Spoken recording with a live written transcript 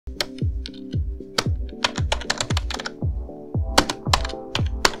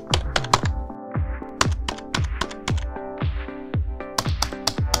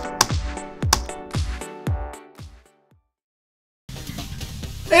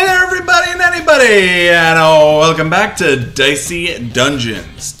anybody, and welcome back to Dicey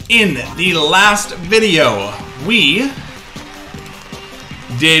Dungeons. In the last video, we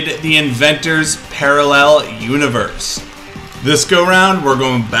did the Inventor's Parallel Universe. This go round, we're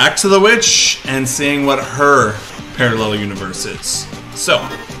going back to the witch and seeing what her parallel universe is. So,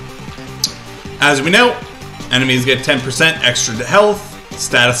 as we know, enemies get 10% extra to health,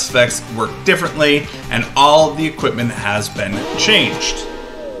 status effects work differently, and all the equipment has been changed.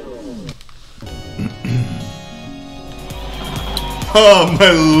 Oh,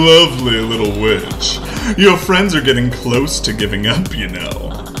 my lovely little witch. Your friends are getting close to giving up, you know.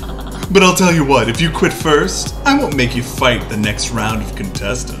 But I'll tell you what, if you quit first, I won't make you fight the next round of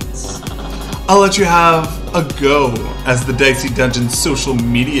contestants. I'll let you have a go as the Dicey Dungeons social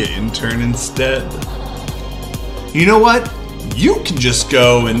media intern instead. You know what? You can just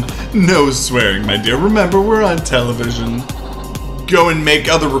go and no swearing, my dear. Remember, we're on television. Go and make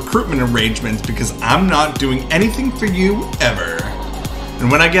other recruitment arrangements because I'm not doing anything for you ever. And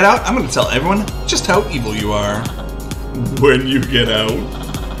when I get out, I'm going to tell everyone just how evil you are. When you get out.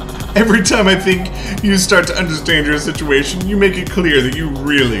 Every time I think you start to understand your situation, you make it clear that you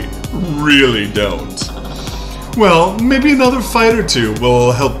really, really don't. Well, maybe another fight or two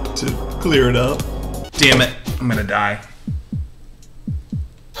will help to clear it up. Damn it, I'm going to die.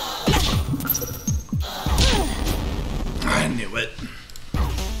 I knew it.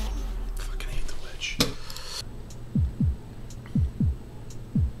 Fucking hate the witch.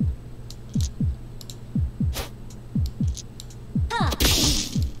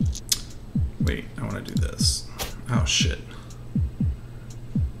 Wait, I want to do this. Oh shit.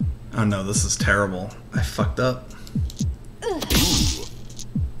 Oh no, this is terrible. I fucked up.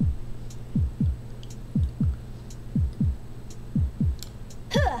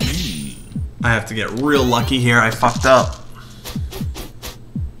 I have to get real lucky here. I fucked up.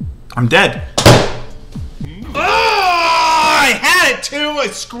 I'm dead. Oh, I had it too. I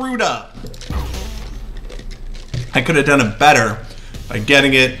screwed up. I could have done it better by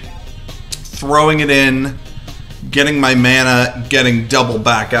getting it, throwing it in, getting my mana, getting double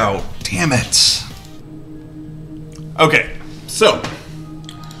back out. Damn it. Okay, so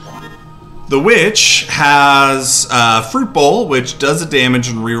the witch has a fruit bowl, which does a damage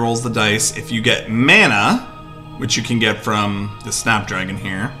and rerolls the dice. If you get mana, which you can get from the snapdragon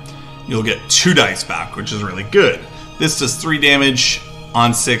here, you'll get 2 dice back, which is really good. This does 3 damage.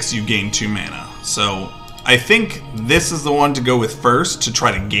 On 6, you gain 2 mana. So I think this is the one to go with first to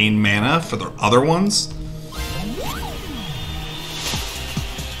try to gain mana for the other ones.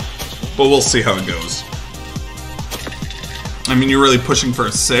 But we'll see how it goes. I mean, you're really pushing for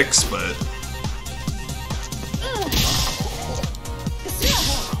a 6, but...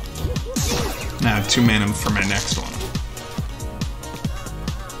 Now I have 2 mana for my next one.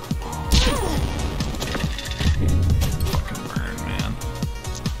 Fucking burn, man.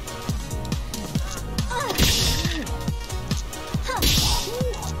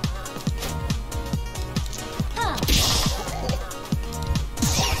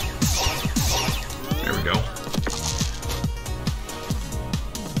 There we go.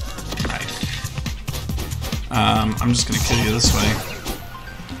 Nice. I'm just gonna kill you this way.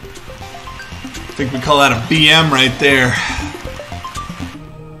 I think we call that a BM right there.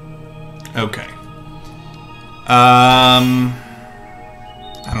 Okay. I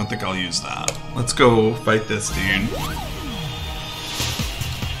don't think I'll use that. Let's go fight this dude.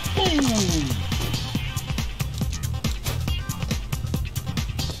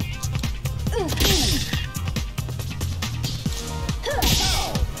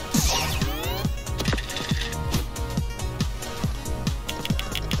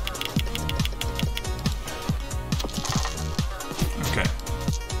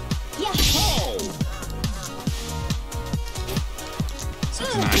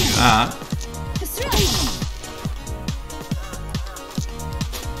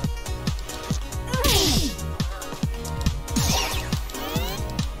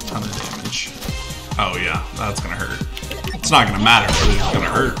 Ton of damage. Oh yeah, that's gonna hurt. It's not gonna matter, but it's gonna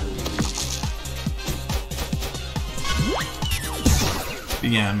hurt.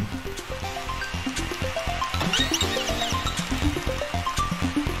 The end.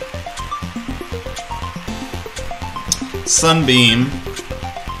 Sunbeam.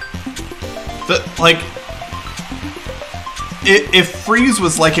 If freeze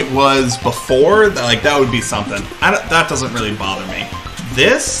was like it was before, like that would be something. That doesn't really bother me.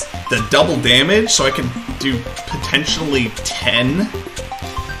 This, the double damage, so I can do potentially 10,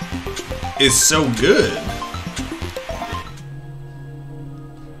 is so good.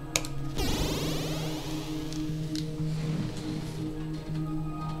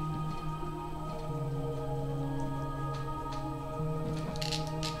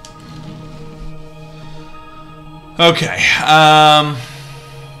 Okay,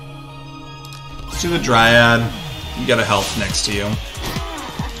 let's do the Dryad. You got a health next to you.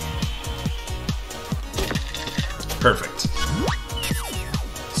 Perfect.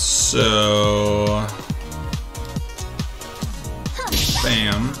 So...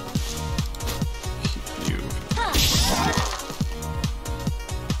 Bam. Keep you.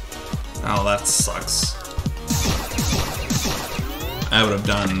 Oh, that sucks. I would have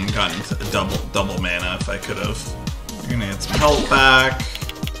gotten double mana if I could have. You're gonna get some health back.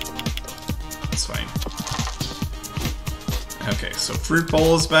 That's fine. Okay, so Fruit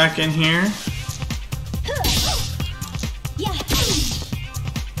Bowl is back in here.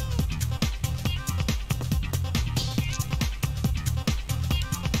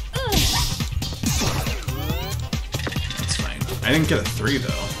 That's fine. I didn't get a 3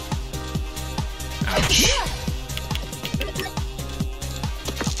 though. Ouch.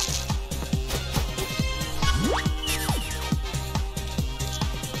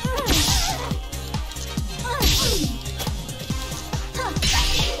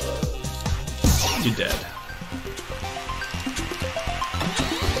 You're dead.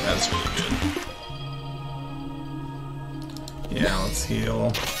 That's really good. Yeah, let's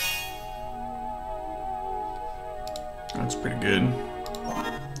heal. That's pretty good.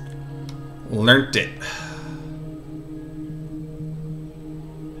 Learned it.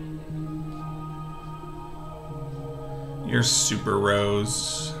 You're Super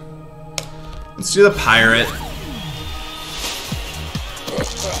Rose. Let's do the Pirate.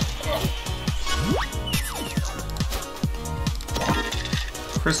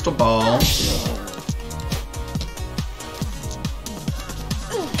 Crystal Ball.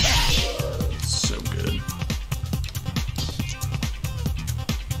 So good.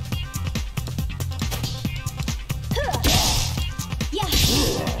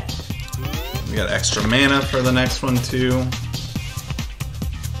 We got extra mana for the next one too.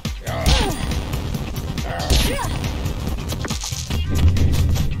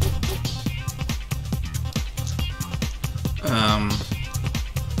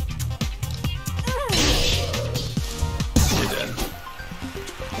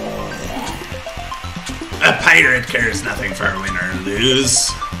 A pirate cares nothing for win or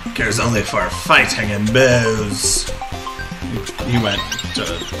lose. Cares only for fighting and bows. He went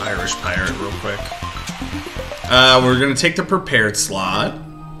to Irish pirate real quick. We're gonna take the prepared slot,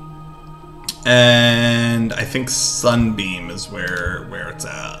 and I think Sunbeam is where it's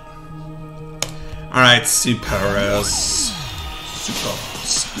at. All right, Superos.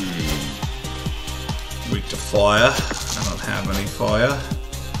 Weak to fire. I don't have any fire.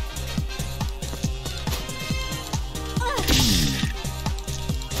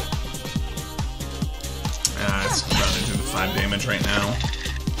 It's about to do the 5 damage right now.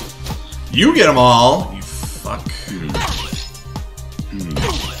 You get them all, you fuck.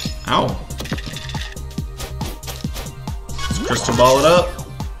 Ow. Let's crystal ball it up.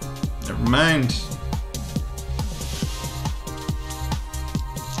 Never mind.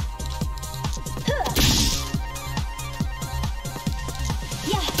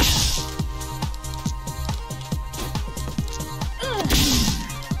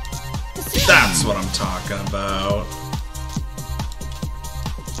 That's what I'm talking about.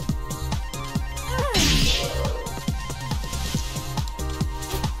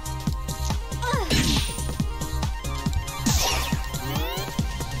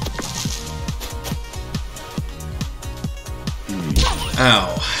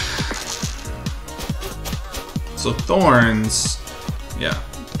 Ow. So thorns, yeah,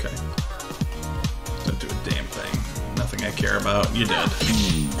 okay. Don't do a damn thing. Nothing I care about. You're dead.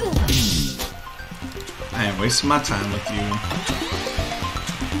 I ain't wasting my time with you.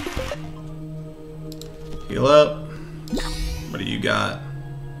 Heal up. What do you got?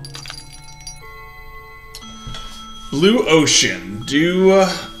 Blue Ocean. Do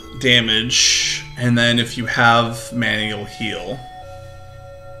damage, and then if you have mana, you'll heal.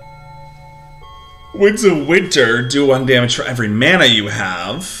 Winds of Winter. Do 1 damage for every mana you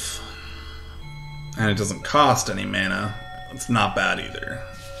have. And it doesn't cost any mana. It's not bad either.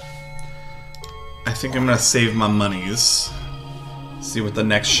 I think I'm gonna save my monies. See what the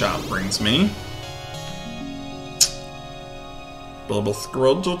next shop brings me. Bubble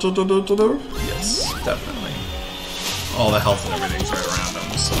scroll. Yes, definitely. All the health and everything's right around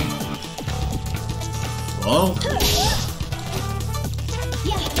him, so. Well.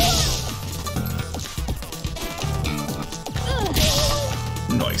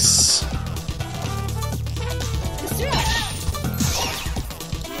 Nice.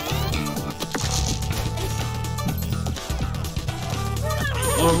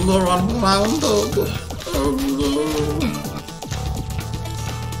 On the run round.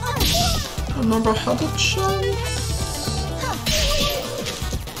 I never had a chance.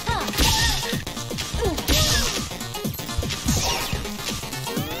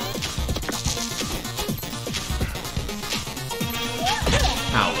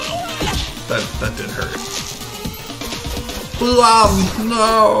 Ow, though. That did hurt. Blood,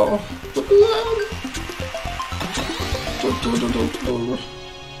 no. Blood.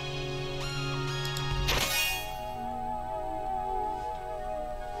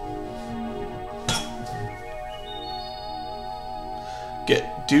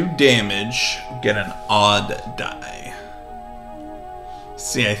 Do damage, get an odd die.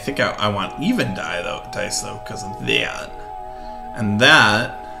 See, I think I want even dice though, because of that. And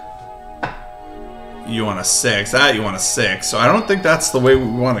that, you want a 6. That you want a 6. So I don't think that's the way we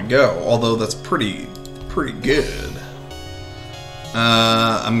want to go, although that's pretty good.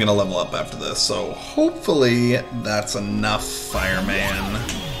 I'm gonna level up after this, so hopefully that's enough, Fireman,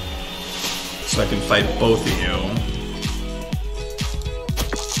 so I can fight both of you.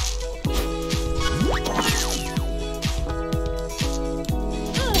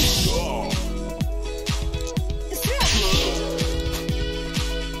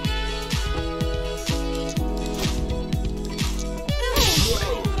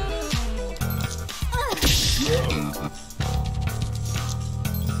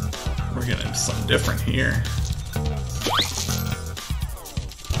 We're getting something different here.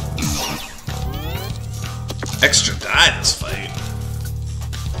 Extra die this fight.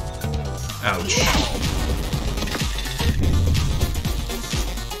 Ouch.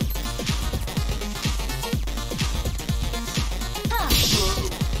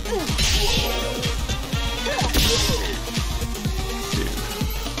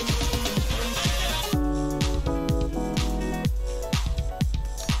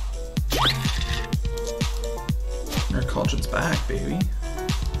 Cauldron's back, baby.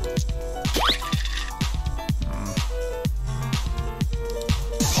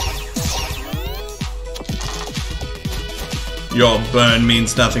 Your burn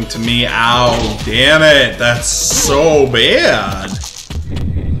means nothing to me. Ow, damn it. That's so bad.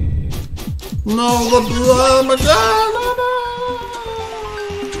 No, the blood, my God.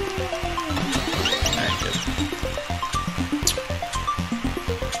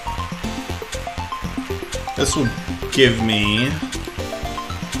 This will give me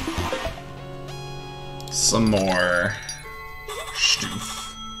some more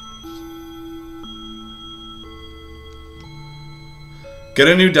Stoof. Get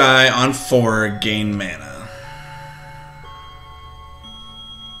a new die on 4, gain mana.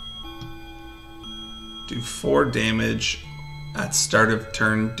 Do 4 damage at start of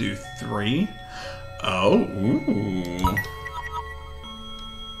turn, do 3. Oh, ooh.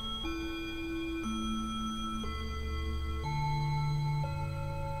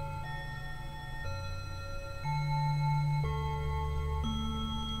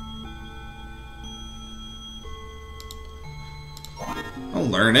 I'll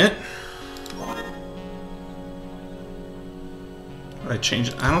learn it. Would I change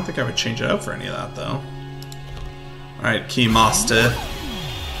it? I don't think I would change it out for any of that, though. Alright, Key Master.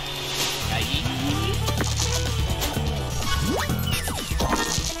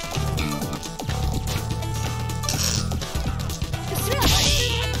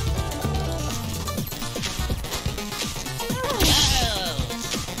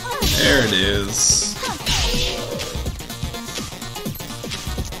 There it is.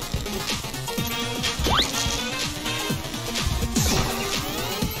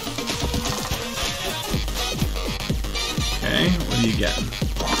 What are you getting?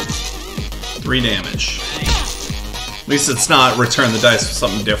 3 damage. At least it's not return the dice for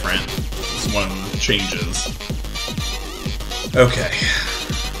something different. It's one of the changes. Okay.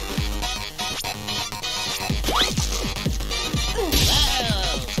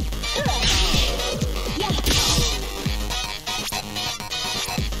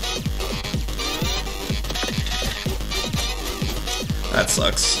 That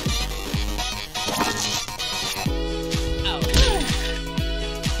sucks.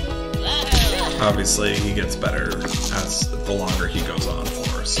 Obviously, he gets better as the longer he goes on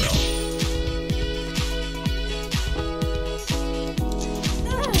for, so.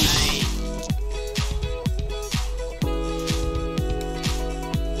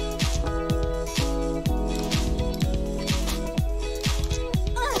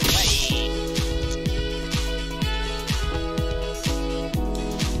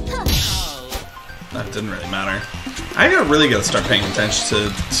 That didn't really matter. I really gotta start paying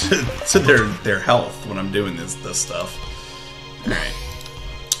attention to their health when I'm doing this stuff. Alright.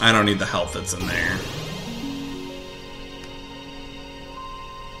 I don't need the health that's in there.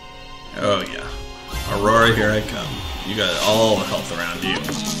 Oh yeah. Aurora, here I come. You got all the health around you.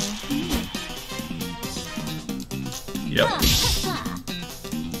 Yep.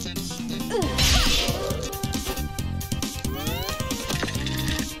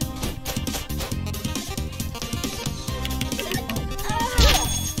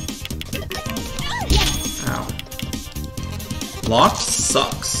 Ow. Locked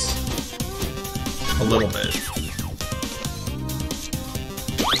sucks. A little bit.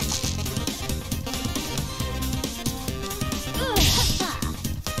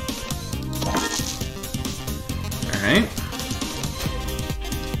 Alright.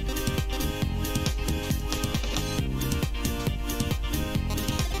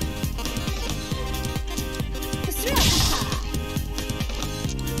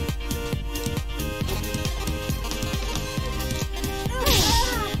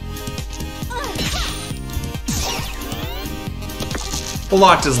 The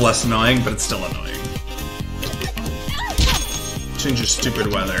locked is less annoying, but it's still annoying. Change your stupid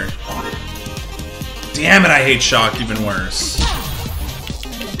weather. Damn it, I hate shock even worse.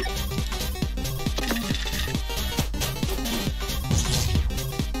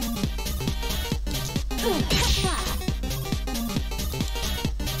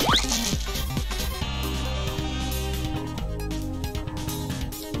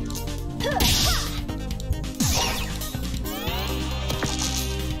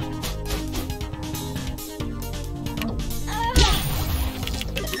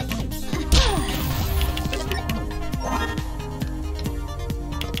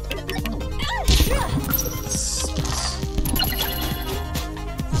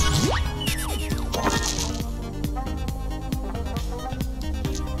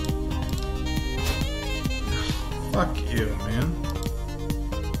 Fuck you, man.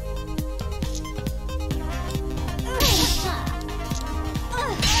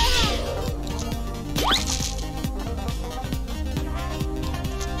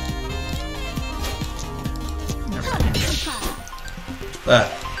 That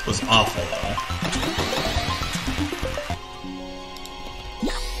was awful, though.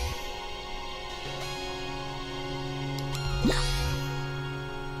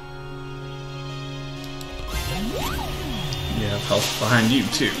 You have health behind you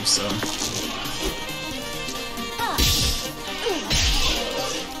too, so.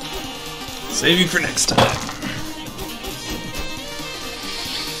 Save you for next time.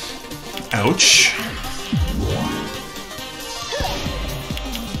 Ouch.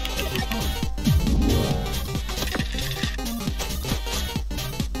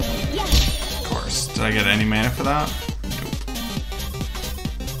 Of course. Did I get any mana for that?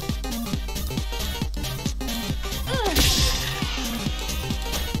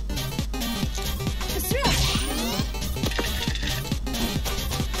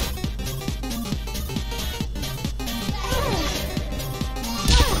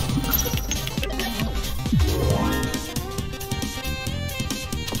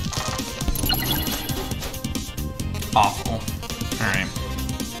 Awful. Alright.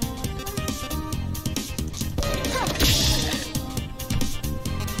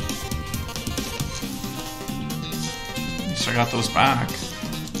 At least I got those back.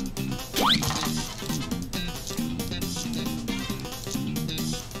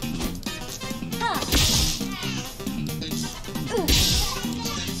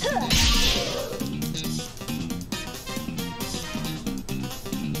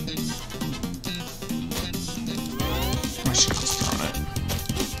 I should have thrown it.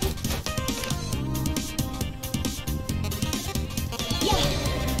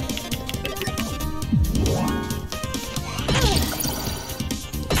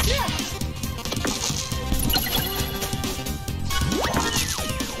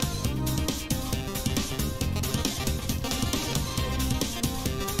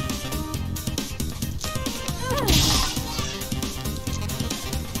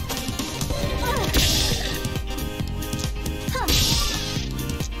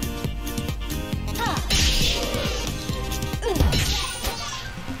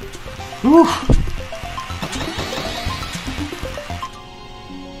 Whew.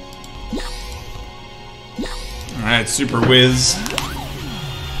 Alright, Super Whiz.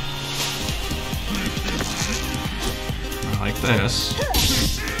 I like this.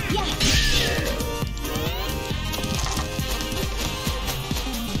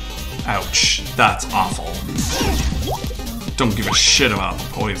 Ouch, that's awful. Don't give a shit about the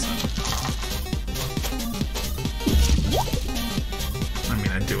poison. I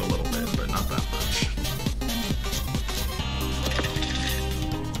mean, I do a little bit, but not that much.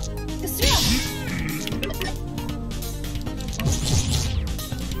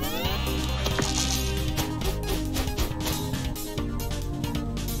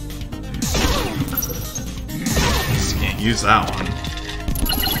 Just can't use that one.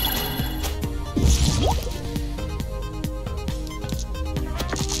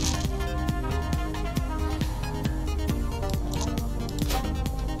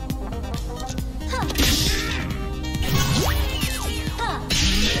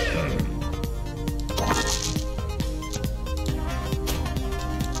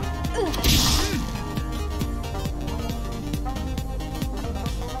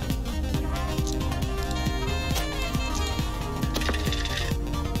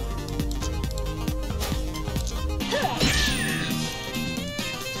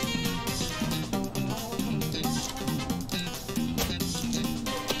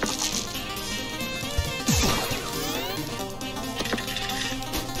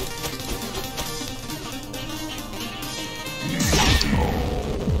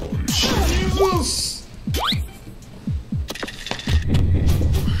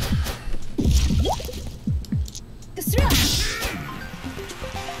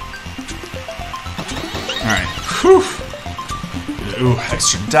 Ooh,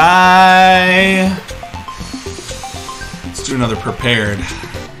 extra die. Let's do another prepared.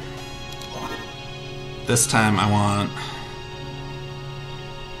 This time I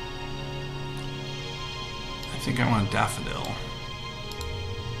think I want Daffodil.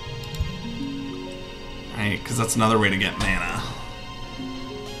 Right, because that's another way to get mana.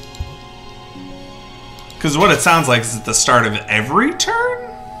 Because what it sounds like is at the start of every turn?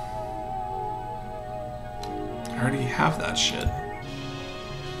 I already have that shit.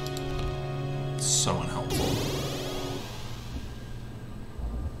 So unhelpful.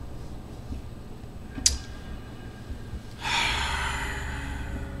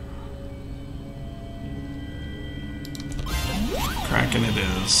 Kraken it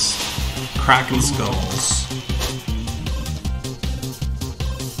is. Kraken skulls.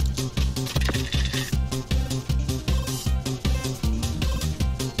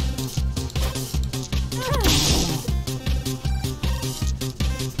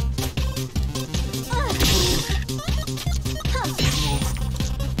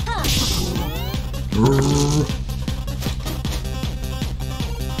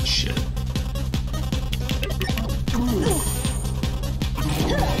 Shit.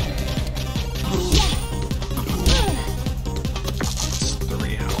 It's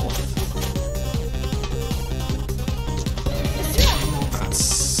 3 health. That's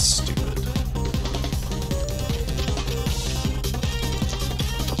stupid.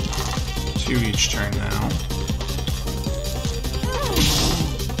 Two each turn now.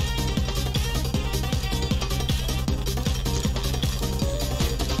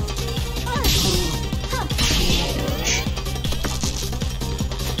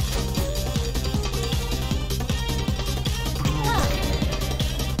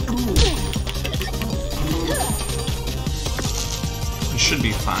 Should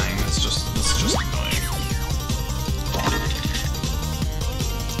be fine. It's just annoying.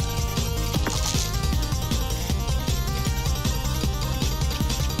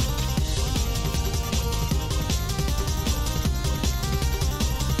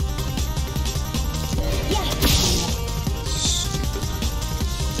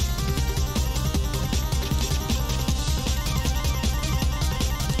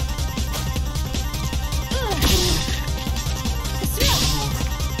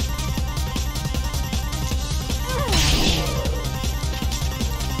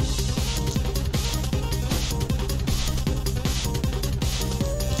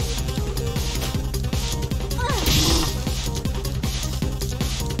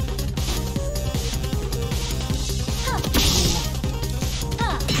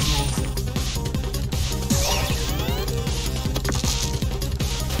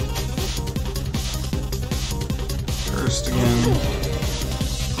 First again.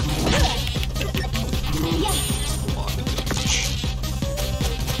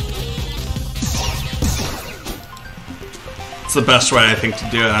 It's the best way I think to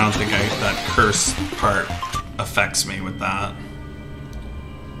do it. I don't think that curse part affects me with that.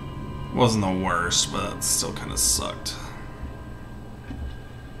 Wasn't the worst, but it still kind of sucked.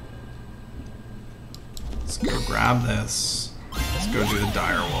 Let's go grab this. Let's go do the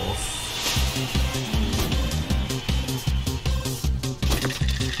direwolf.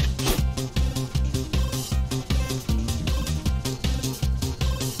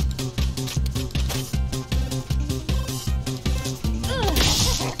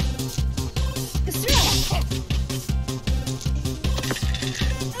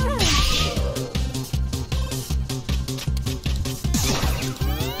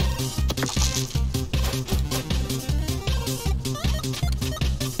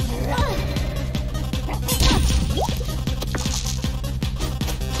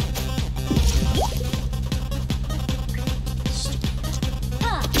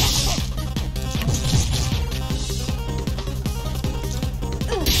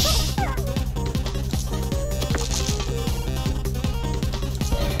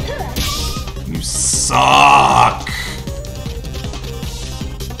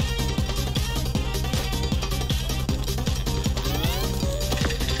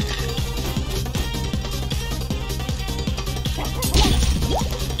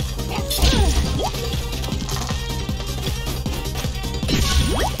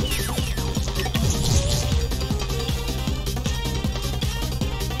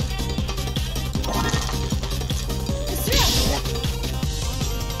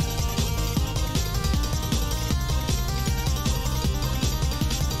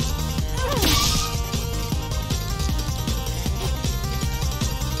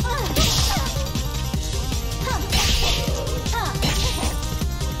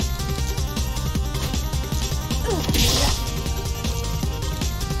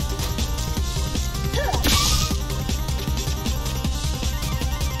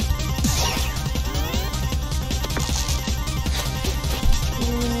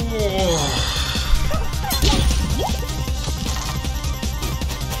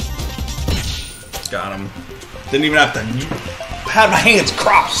 Didn't even have to have my hands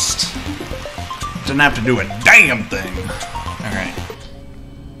crossed. Didn't have to do a damn thing. Alright.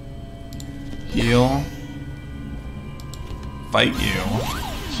 Heal. Fight you.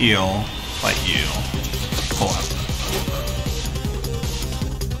 Heal. Fight you. Pull up.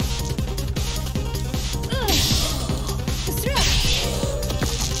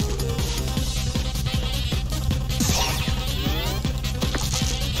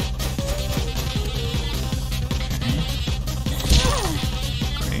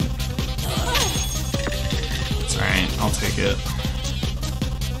 I'll take it.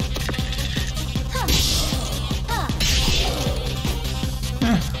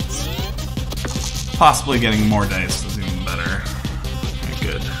 Possibly getting more dice is even better. Okay,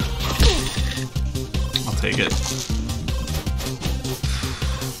 good. I'll take it.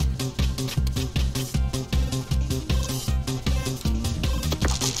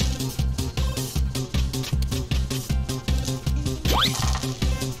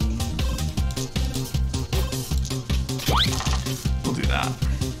 We'll do that.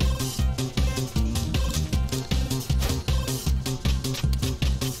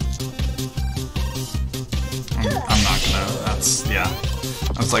 I'm not gonna, that's, yeah. I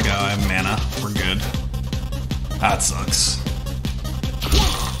was like, oh, I have mana, we're good. That sucks. It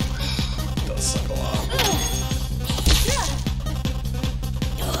does suck a lot.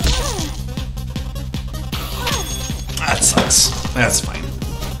 That sucks. That's fine.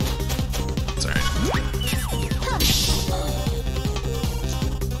 It's alright.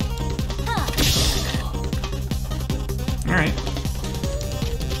 Alright.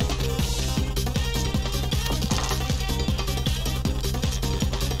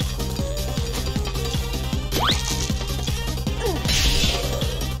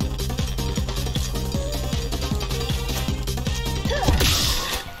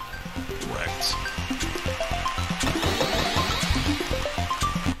 Wrecked.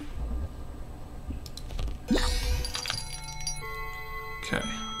 Okay.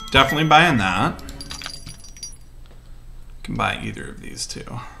 Definitely buying that. Can buy either of these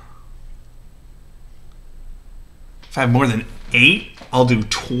two. If I have more than 8, I'll do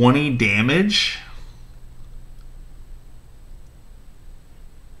 20 damage.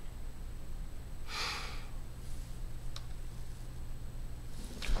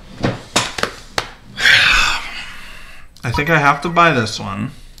 I think I have to buy this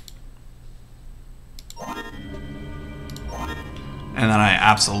one. And then I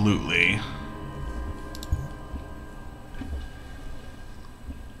absolutely...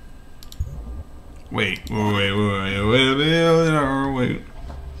 Wait.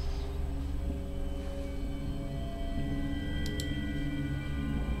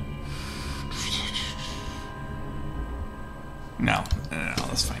 No,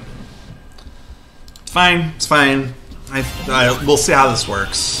 that's fine. It's fine. We'll see how this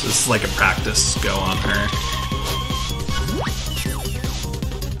works. This is like a practice go on her.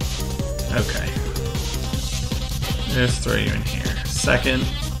 Okay. Just throw you in here. Second.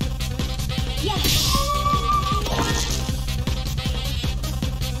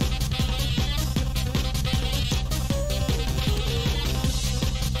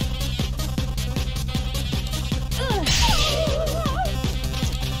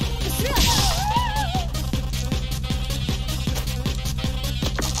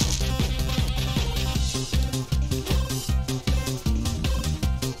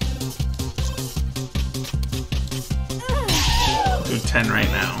 Do 10 right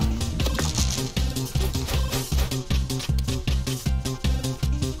now.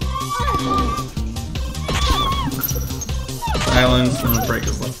 Silence and the break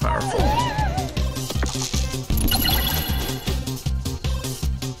is less powerful.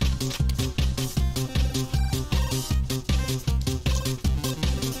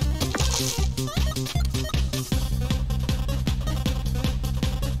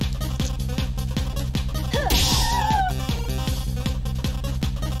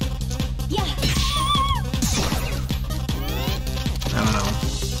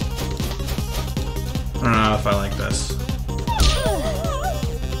 I don't know if I like this.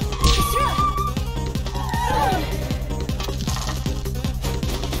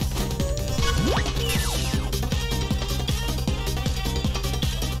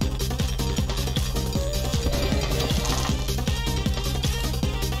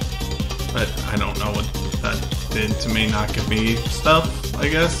 But I don't know what that did to me, not give me stuff, I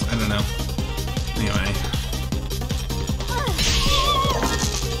guess? I don't know. Anyway.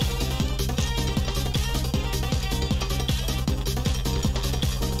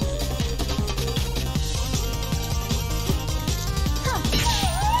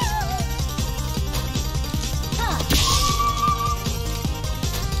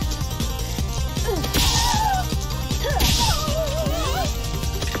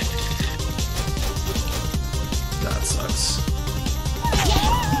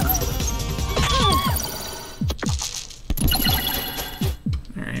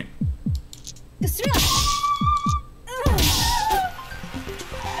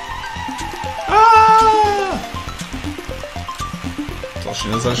 She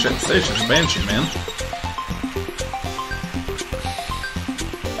knows how shit to say. She's a banshee, man.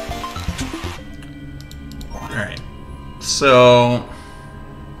 Alright. So...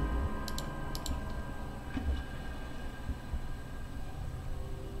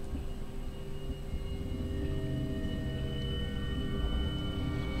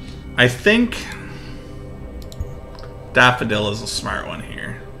 I think Daffodil is a smart one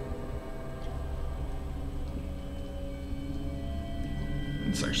here.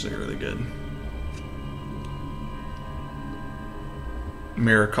 It's actually really good.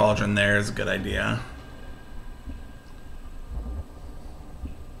 Mirror Cauldron there is a good idea.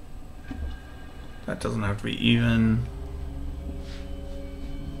 That doesn't have to be even.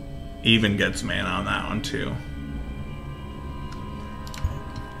 Even gets mana on that one too.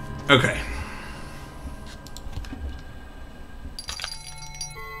 Okay.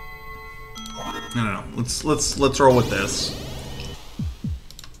 No. Let's roll with this.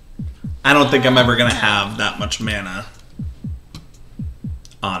 I don't think I'm ever gonna have that much mana.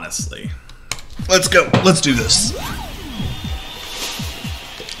 Honestly. Let's go. Let's do this.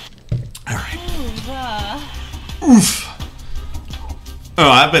 Alright. Oof. Oh,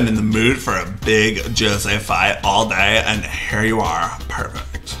 I've been in the mood for a big Jose fight all day, and here you are.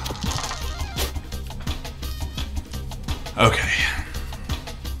 Perfect. Okay.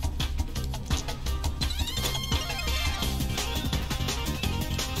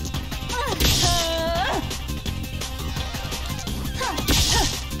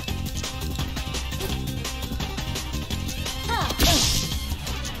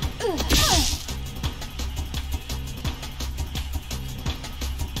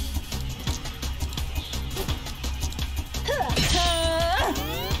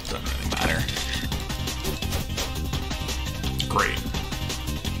 Great.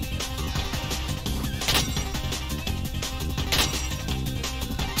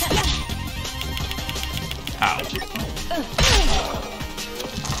 Ow.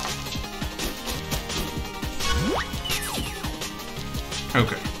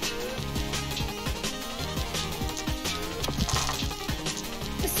 Okay.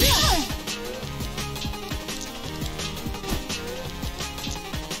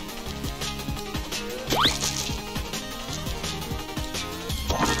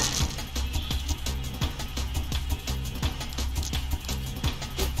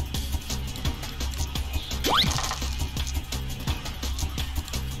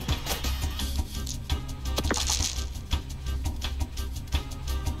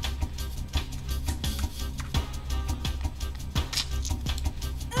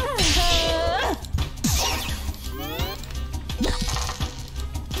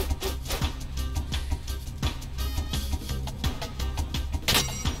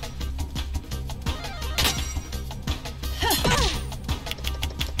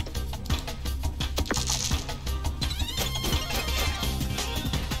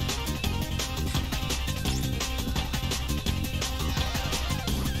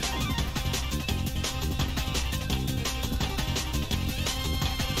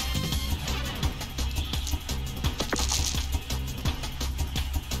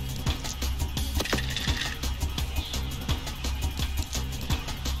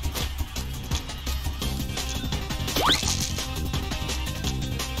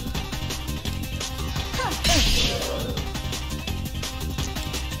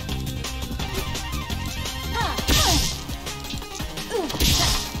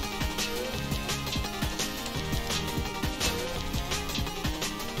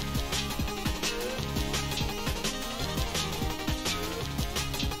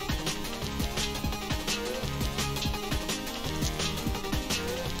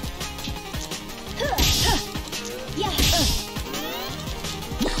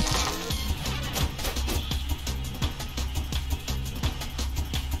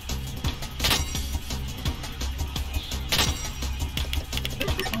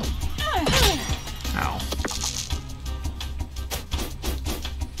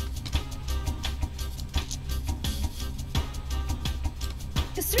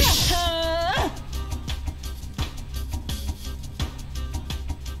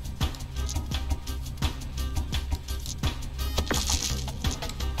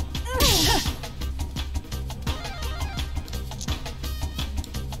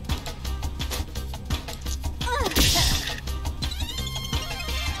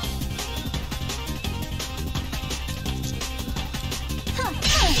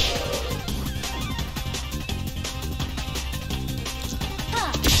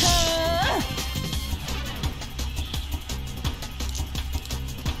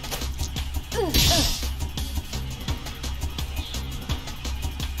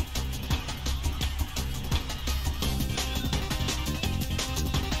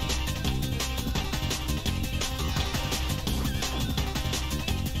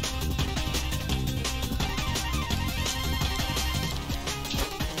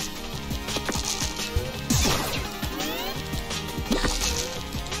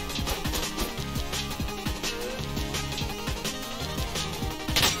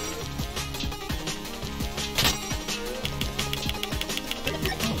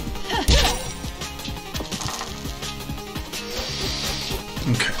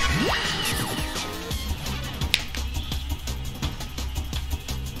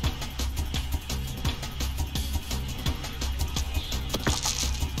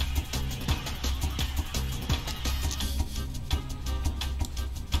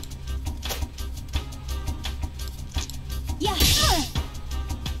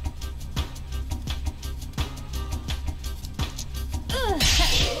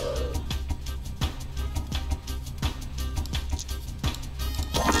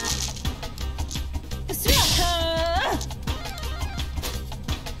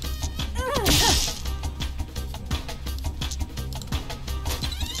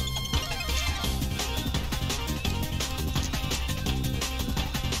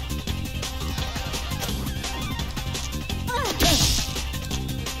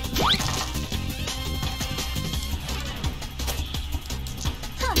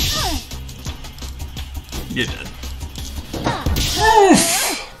 You did.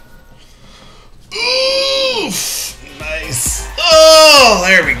 Oof. Oof. Nice. Oh,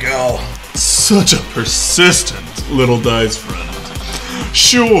 there we go. Such a persistent little dice friend.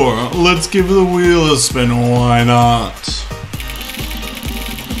 Sure, let's give the wheel a spin, why not?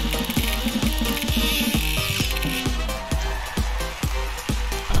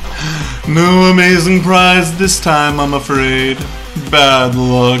 No amazing prize this time, I'm afraid. Bad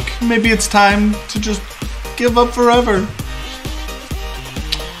luck. Maybe it's time to just give up forever.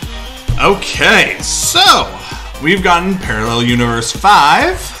 Okay, so we've gotten Parallel Universe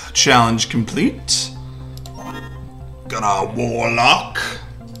 5. Challenge complete. Got a Warlock.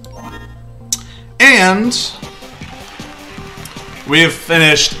 And we have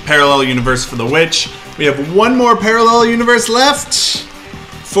finished Parallel Universe for the Witch. We have one more Parallel Universe left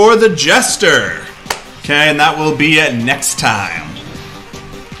for the Jester. Okay, and that will be it next time.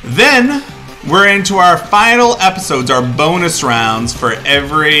 Then we're into our final episodes, our bonus rounds for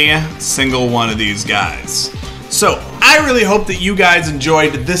every single one of these guys. So I really hope that you guys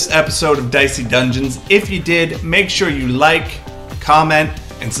enjoyed this episode of Dicey Dungeons. If you did, make sure you like, comment,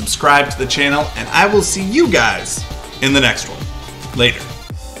 and subscribe to the channel, and I will see you guys in the next one. Later.